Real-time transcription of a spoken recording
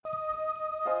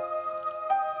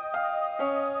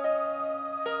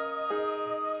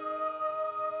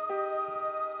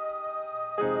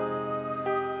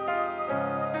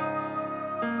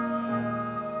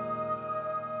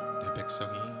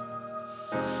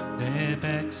내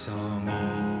백성이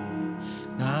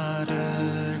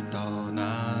나를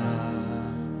떠나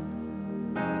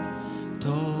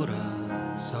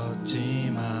돌아섰지만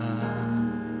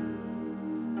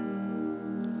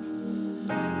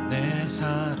내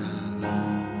사랑이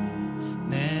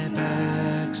내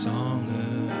백성을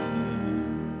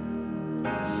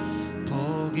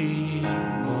포기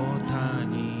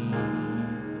못하니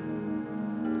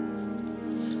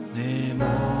내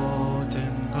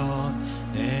모든 것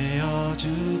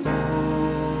내어주고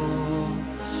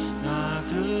나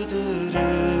그들을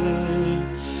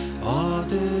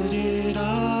얻으리라.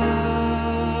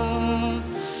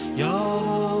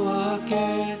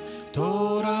 여호와께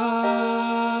돌아가자.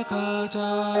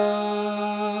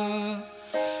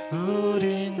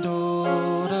 우린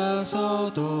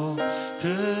돌아서도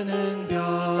그는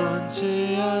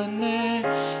변치 않네.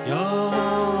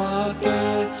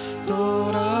 여호와께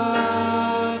돌아가자.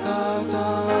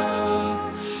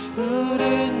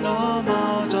 우린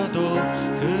넘어져도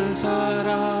그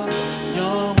사랑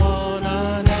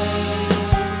영원하네.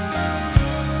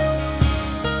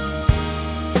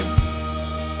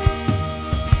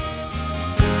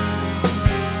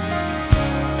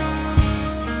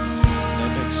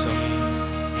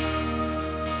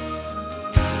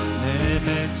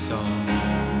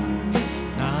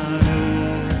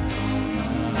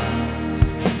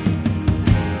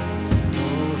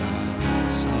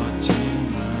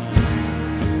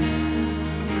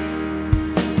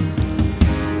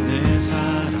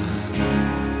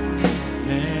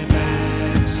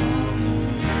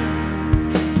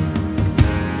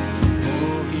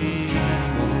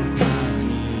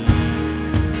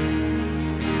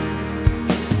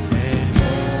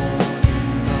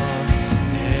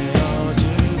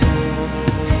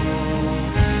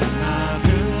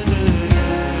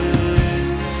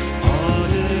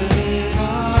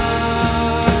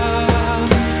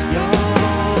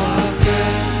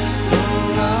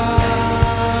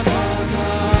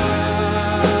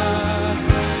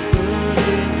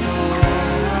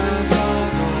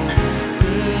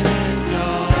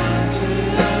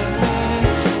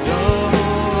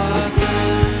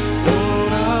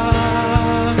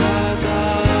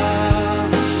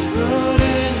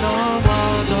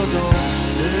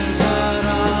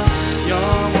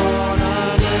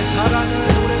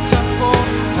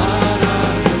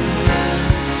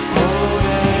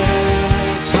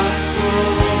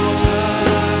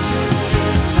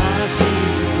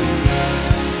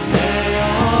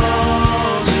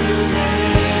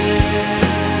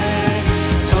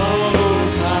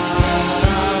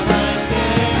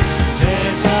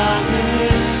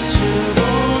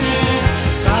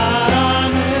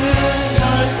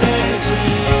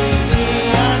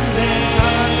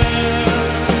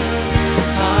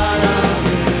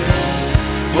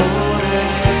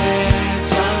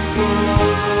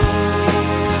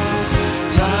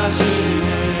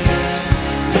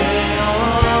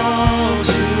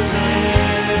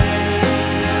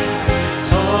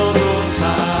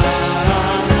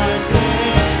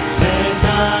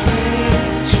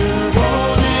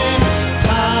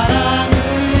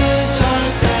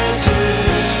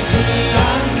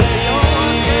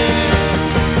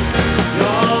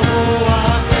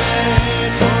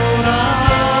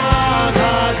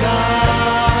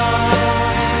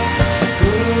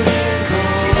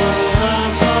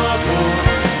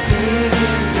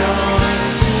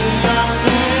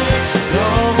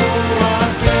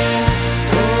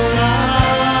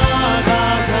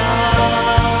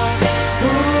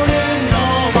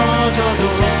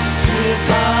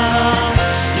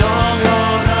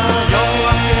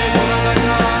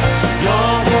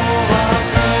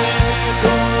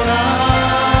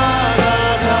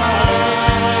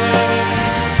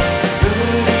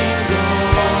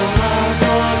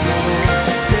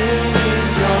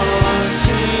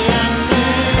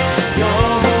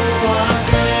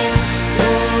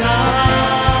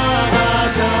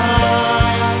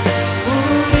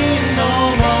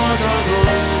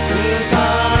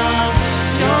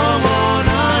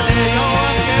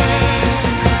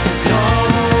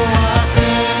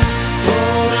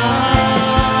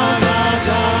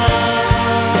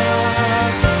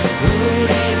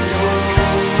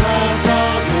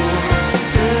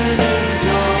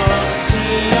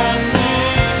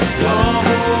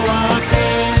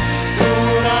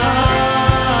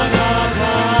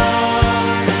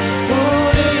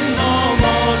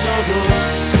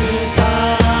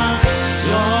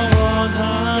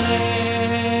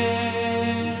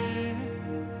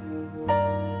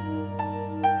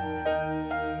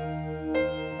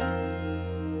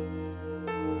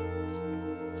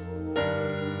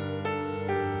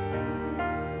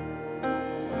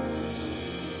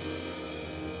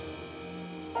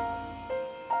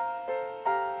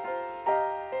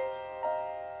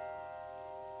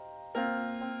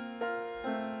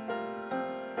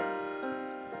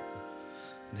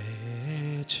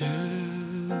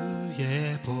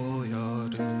 주의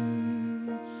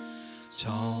보혈은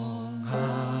정하고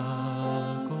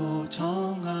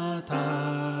정하다.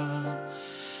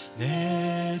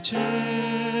 내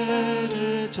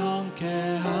죄를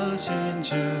정케 하신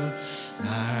주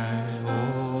날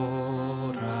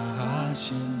오라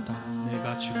하신다.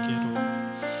 내가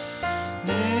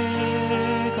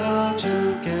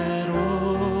주께로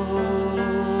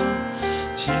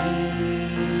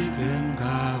지금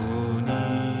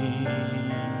가오니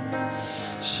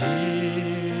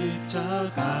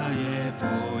십자가의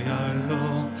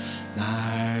보혈로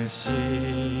날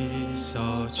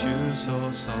씻어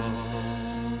주소서.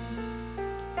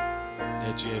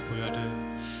 내 주의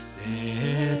보혈은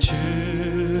내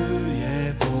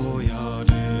주의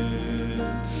보혈은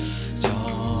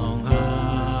정하고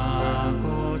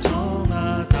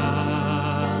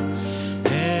정하다.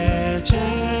 내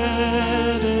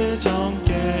죄를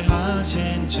정케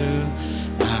하신 주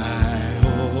날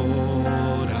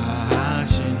오라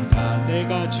하신다.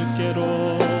 내가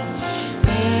주께로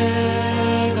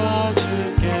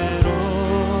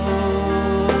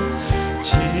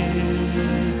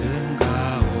지금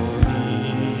가오니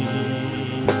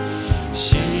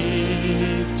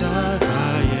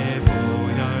십자가의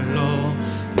보혈로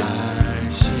날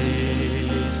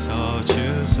씻어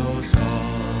주소서.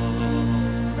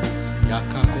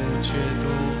 약하고 죄도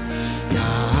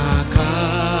약하고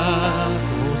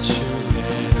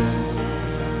죄도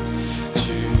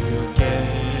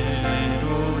주께로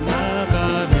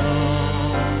나가며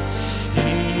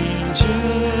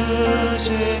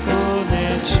힘주시고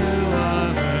내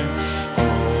주함을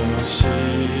곧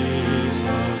씻어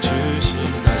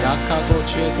주신다. 약하고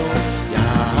죄도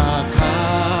약하고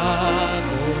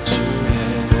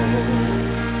죄도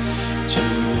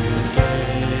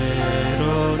주께로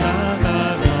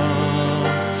나가며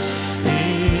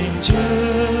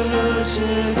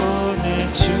힘주시고 내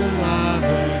주함을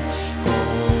곧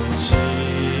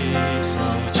씻어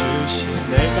주신.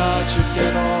 내가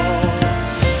주께로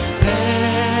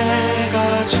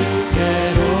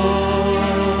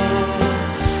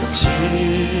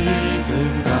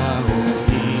지금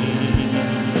가오니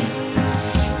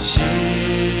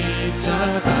십자가의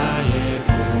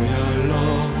보혈로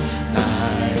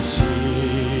날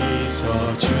씻어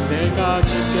주. 내가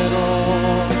주께로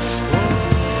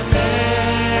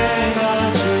내가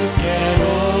주께로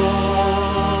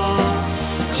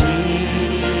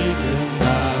지금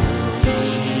가오니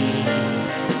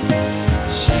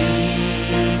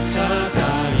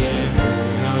십자가의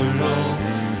보혈로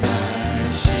날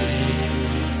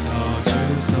씻어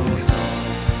주소서.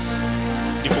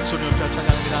 이 목소리 높여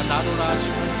찬양합니다. 나로라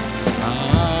하시는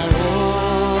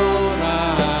나로라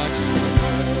하시는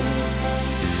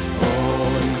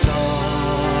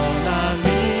온전한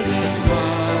믿음과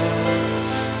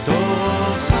또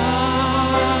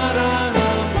사랑과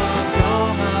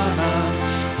평안함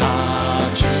다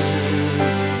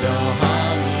주려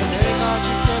하니 내가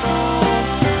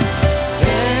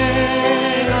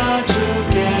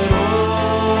주께로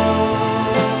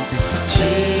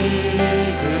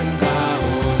지금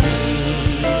가오니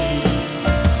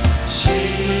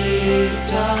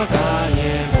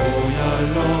십자가의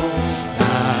보혈로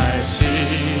날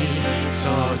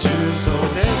씻어 주소.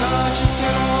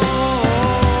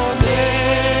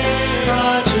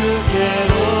 내가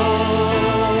주께로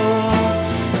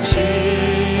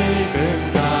지금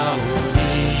가오니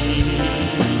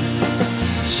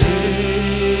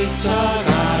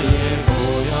십자가의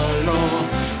보혈로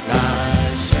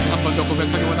날 씻어. 한 번 더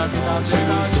고백하기 원합니다. 내가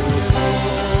주께로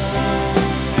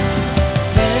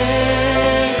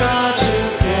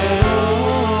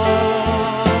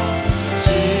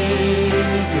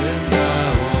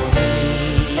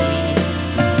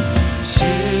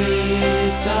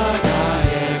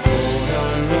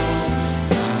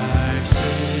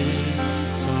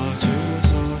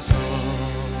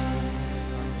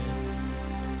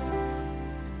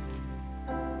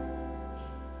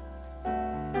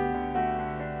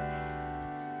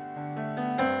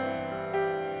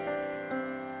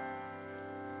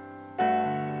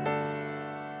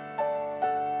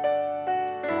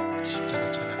십자가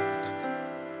찬양합니다.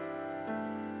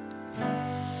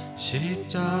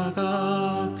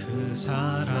 십자가 그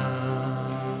사랑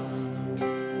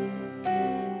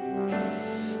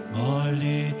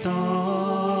멀리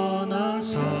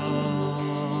떠나서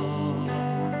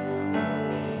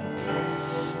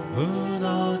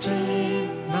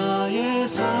무너진 나의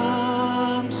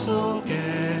삶 속에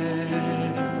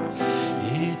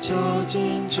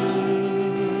잊혀진 주는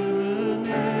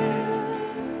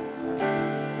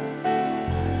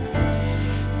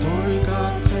돌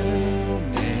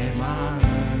같은 내 마음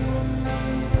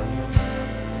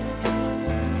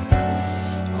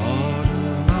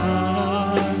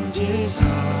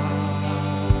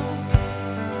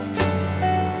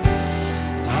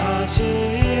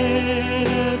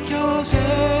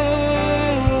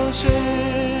세우실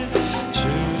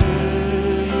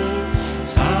주를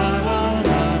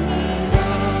사랑합니다.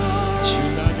 주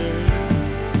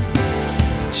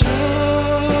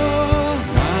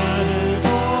나를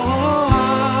보호하시고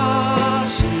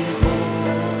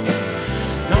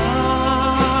날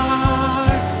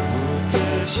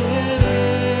붙드시네.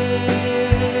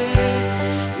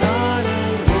 나는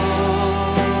뭐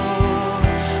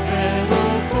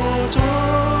외롭고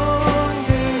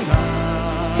존귀한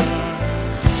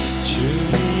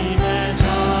주님의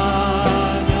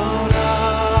자녀라.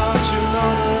 주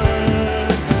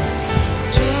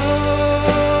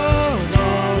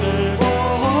너를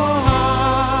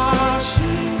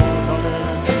보호하시고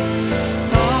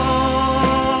널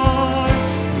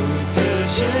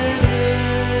붙드시네.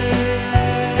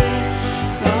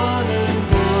 나는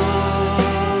뭐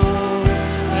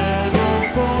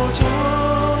외롭고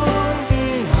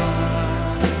존귀한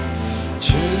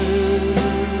주의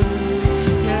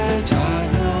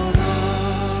자녀라.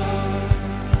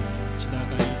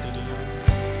 지나갈 일들을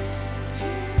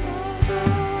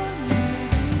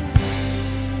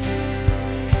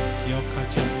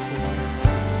기억하지 않고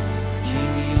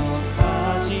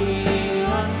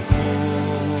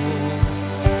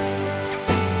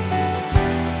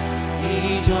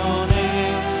이전에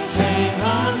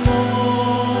행한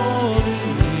모든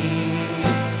일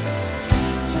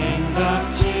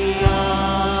생각지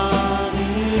않으리.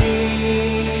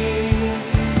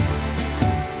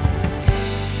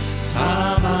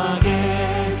 사막의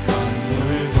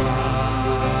강물과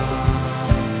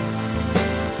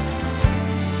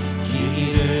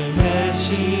길을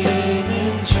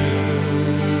메시는 주,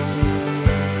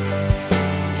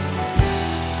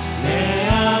 내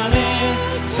안에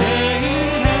새 일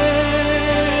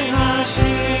행하신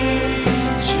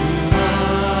주만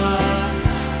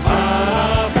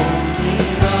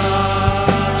바라봅니다.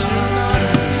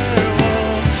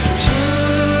 주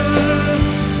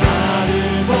나를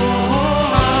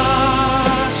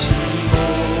보호하시고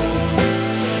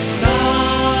날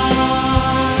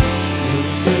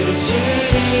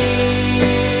붙드시니.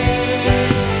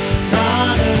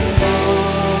 나는 뭐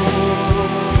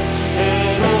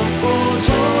외롭고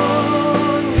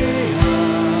존귀한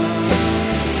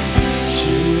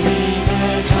주님의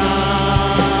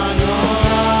자녀라.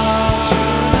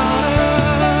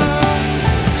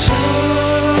 주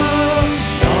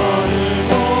너를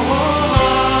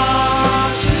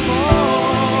보호하시고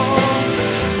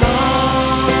날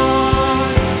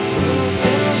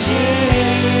붙드시니.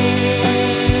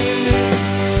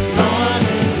 나는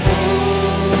뭐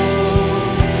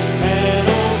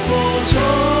외롭고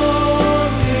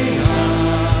존귀한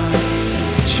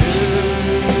주의.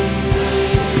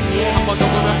 한 번 더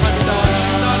고백합니다. 주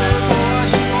나를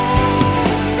보호하시고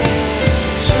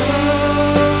주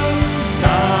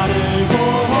나를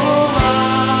보호하시고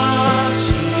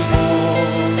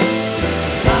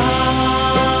날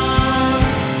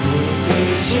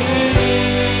붙드시니.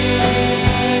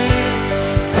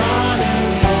 나는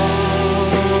뭐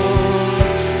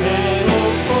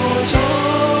외롭고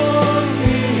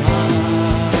존귀한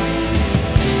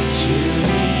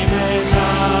주님의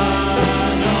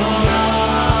자녀라.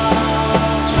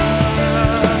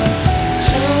 주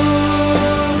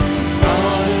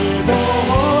너를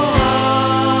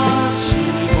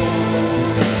보호하시고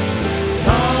날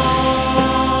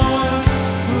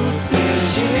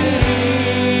붙드시니.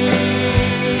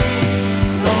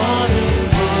 너는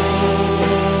뭐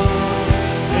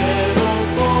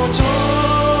외롭고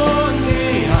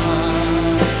존귀한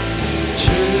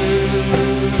주의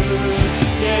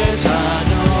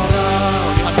자녀라.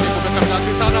 우리 하나님 고백합니다. 그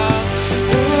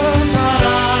사랑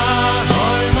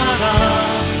얼마나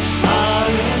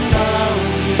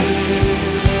아름다운지,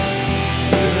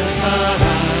 그 사랑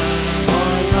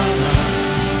얼마나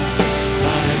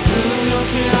나를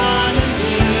부욕해 하는지,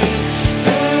 그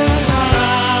사랑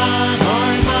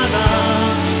얼마나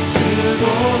크고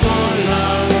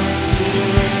놀라운지,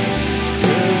 그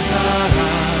사랑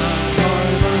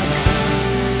얼마나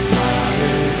나를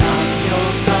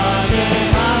감격하게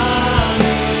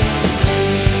하는지.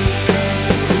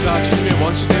 우리가 주님의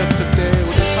원수 되었을 때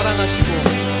우리를 사랑하시고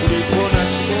우리를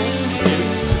구원하시고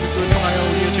예수를 통하여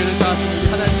우리의 죄를 사하신 우리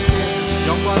하나님께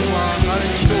영광과 나는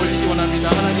기도 올리기 원합니다.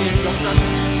 하나님 역사하신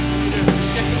우리를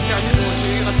깨끗게 하시고 죄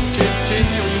같은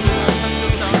죄지 우리를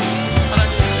상처사하니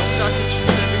하나님 역사하신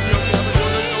주님의 능력이 아버지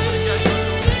오늘 떠오르게 하셔서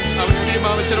아버지 우리의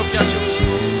마음을 새롭게 하시옵시고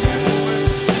몸을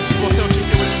이곳에 주께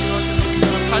올리기 원합니다.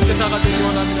 산제사가 되기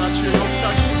원합니다. 주의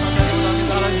역사하시고 나가기 원합니다.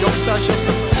 하나님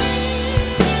역사하시옵소서.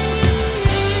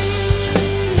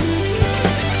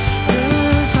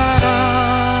 그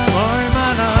사랑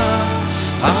얼마나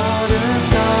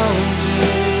아름다운지,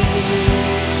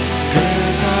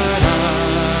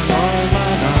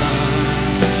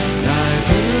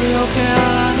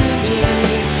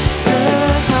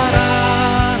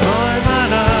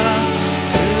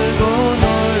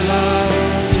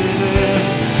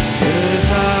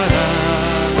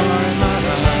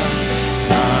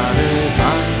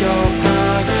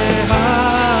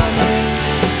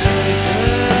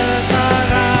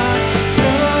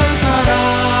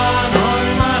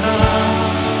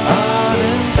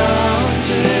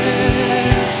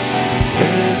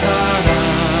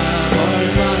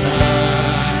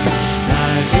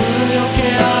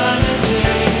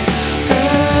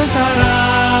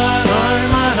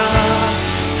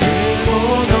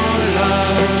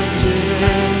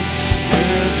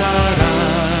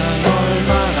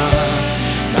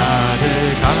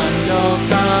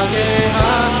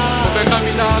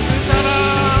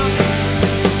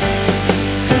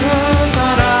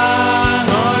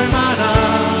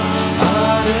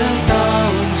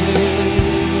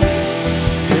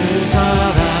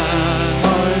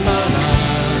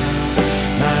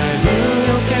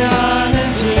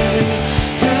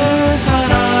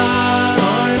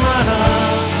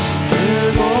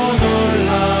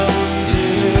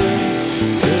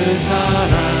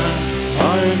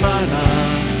 얼마나